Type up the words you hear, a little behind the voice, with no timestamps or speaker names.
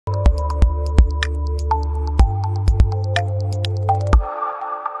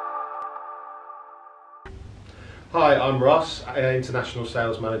Hi, I'm Ross, International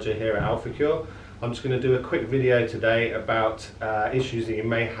Sales Manager here at AlphaCure. I'm just going to do a quick video today about issues that you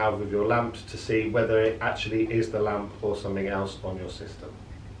may have with your lamps to see whether it actually is the lamp or something else on your system.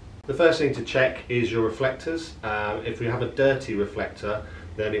 The first thing to check is your reflectors. If you have a dirty reflector,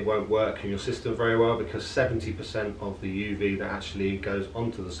 then it won't work in your system very well because 70% of the UV that actually goes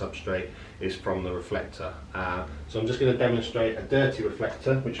onto the substrate is from the reflector. So I'm just going to demonstrate a dirty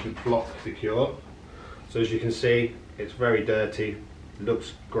reflector which would block the cure. So as you can see, it's very dirty,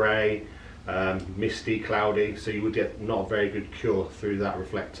 looks grey, misty, cloudy, so you would get not a very good cure through that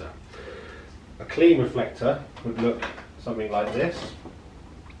reflector. A clean reflector would look something like this,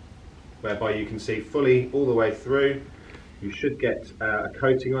 whereby you can see fully all the way through. You should get a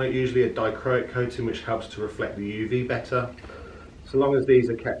coating on it, usually a dichroic coating, which helps to reflect the UV better. So long as these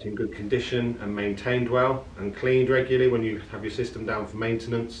are kept in good condition and maintained well and cleaned regularly when you have your system down for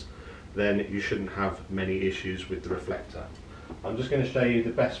maintenance, then you shouldn't have many issues with the reflector. I'm just going to show you the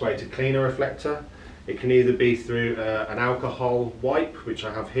best way to clean a reflector. It can either be through an alcohol wipe, which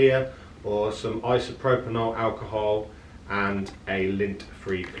I have here, or some isopropanol alcohol and a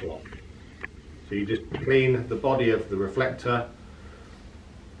lint-free cloth. So you just clean the body of the reflector,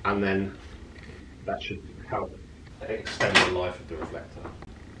 and then that should help extend the life of the reflector.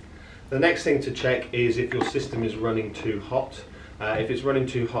 The next thing to check is if your system is running too hot. If it's running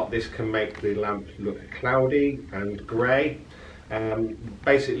too hot, this can make the lamp look cloudy and grey.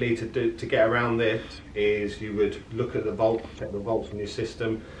 Basically, to get around this is you would look at the volt, check the volts in your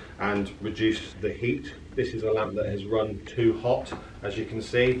system and reduce the heat. This is a lamp that has run too hot. As you can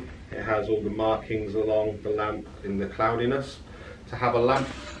see, it has all the markings along the lamp in the cloudiness. To have a lamp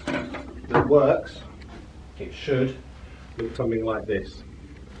that works, it should look something like this.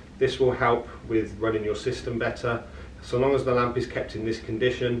 This will help with running your system better. So long as the lamp is kept in this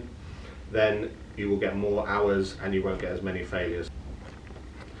condition, then you will get more hours and you won't get as many failures.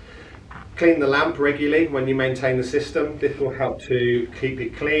 Clean the lamp regularly when you maintain the system. This will help to keep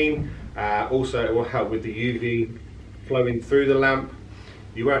it clean. Also, it will help with the UV flowing through the lamp.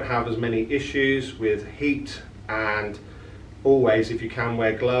 You won't have as many issues with heat, and always, if you can,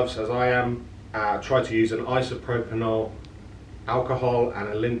 wear gloves as I am. Try to use an isopropanol alcohol and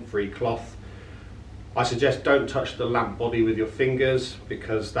a lint-free cloth. I suggest don't touch the lamp body with your fingers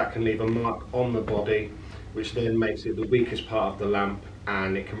because that can leave a mark on the body, which then makes it the weakest part of the lamp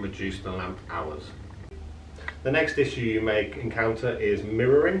and it can reduce the lamp hours. The next issue you may encounter is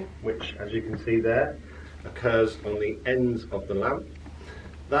mirroring, which, as you can see there, occurs on the ends of the lamp.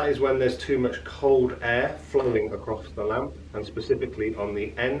 That is when there's too much cold air flowing across the lamp, and specifically on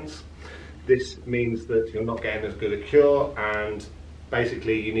the ends. This means that you're not getting as good a cure, and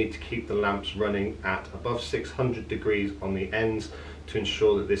basically you need to keep the lamps running at above 600 degrees on the ends to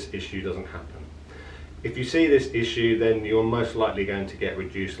ensure that this issue doesn't happen. If you see this issue, then you're most likely going to get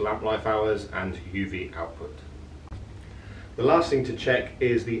reduced lamp life hours and UV output. The last thing to check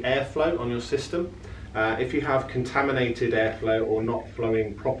is the airflow on your system. If you have contaminated airflow or not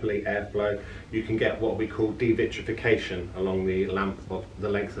flowing properly airflow, you can get what we call devitrification along the length of the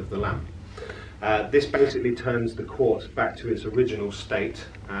lamp. This basically turns the quartz back to its original state,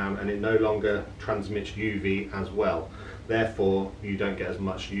 and it no longer transmits UV as well. Therefore, you don't get as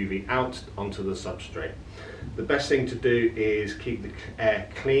much UV out onto the substrate. The best thing to do is keep the air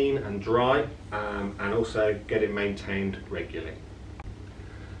clean and dry, and also get it maintained regularly.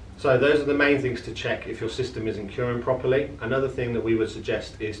 So those are the main things to check if your system isn't curing properly. Another thing that we would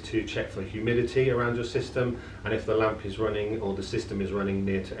suggest is to check for humidity around your system, and if the lamp is running or the system is running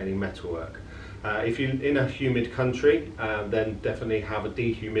near to any metalwork. If you're in a humid country, then definitely have a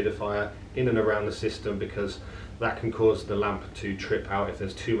dehumidifier in and around the system, because that can cause the lamp to trip out if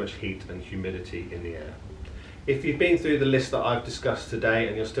there's too much heat and humidity in the air. If you've been through the list that I've discussed today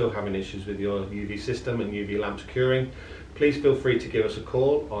and you're still having issues with your UV system and UV lamps curing, please feel free to give us a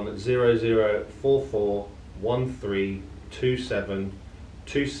call on 0044 1327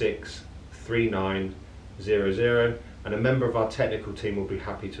 263900, and a member of our technical team will be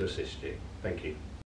happy to assist you. Thank you.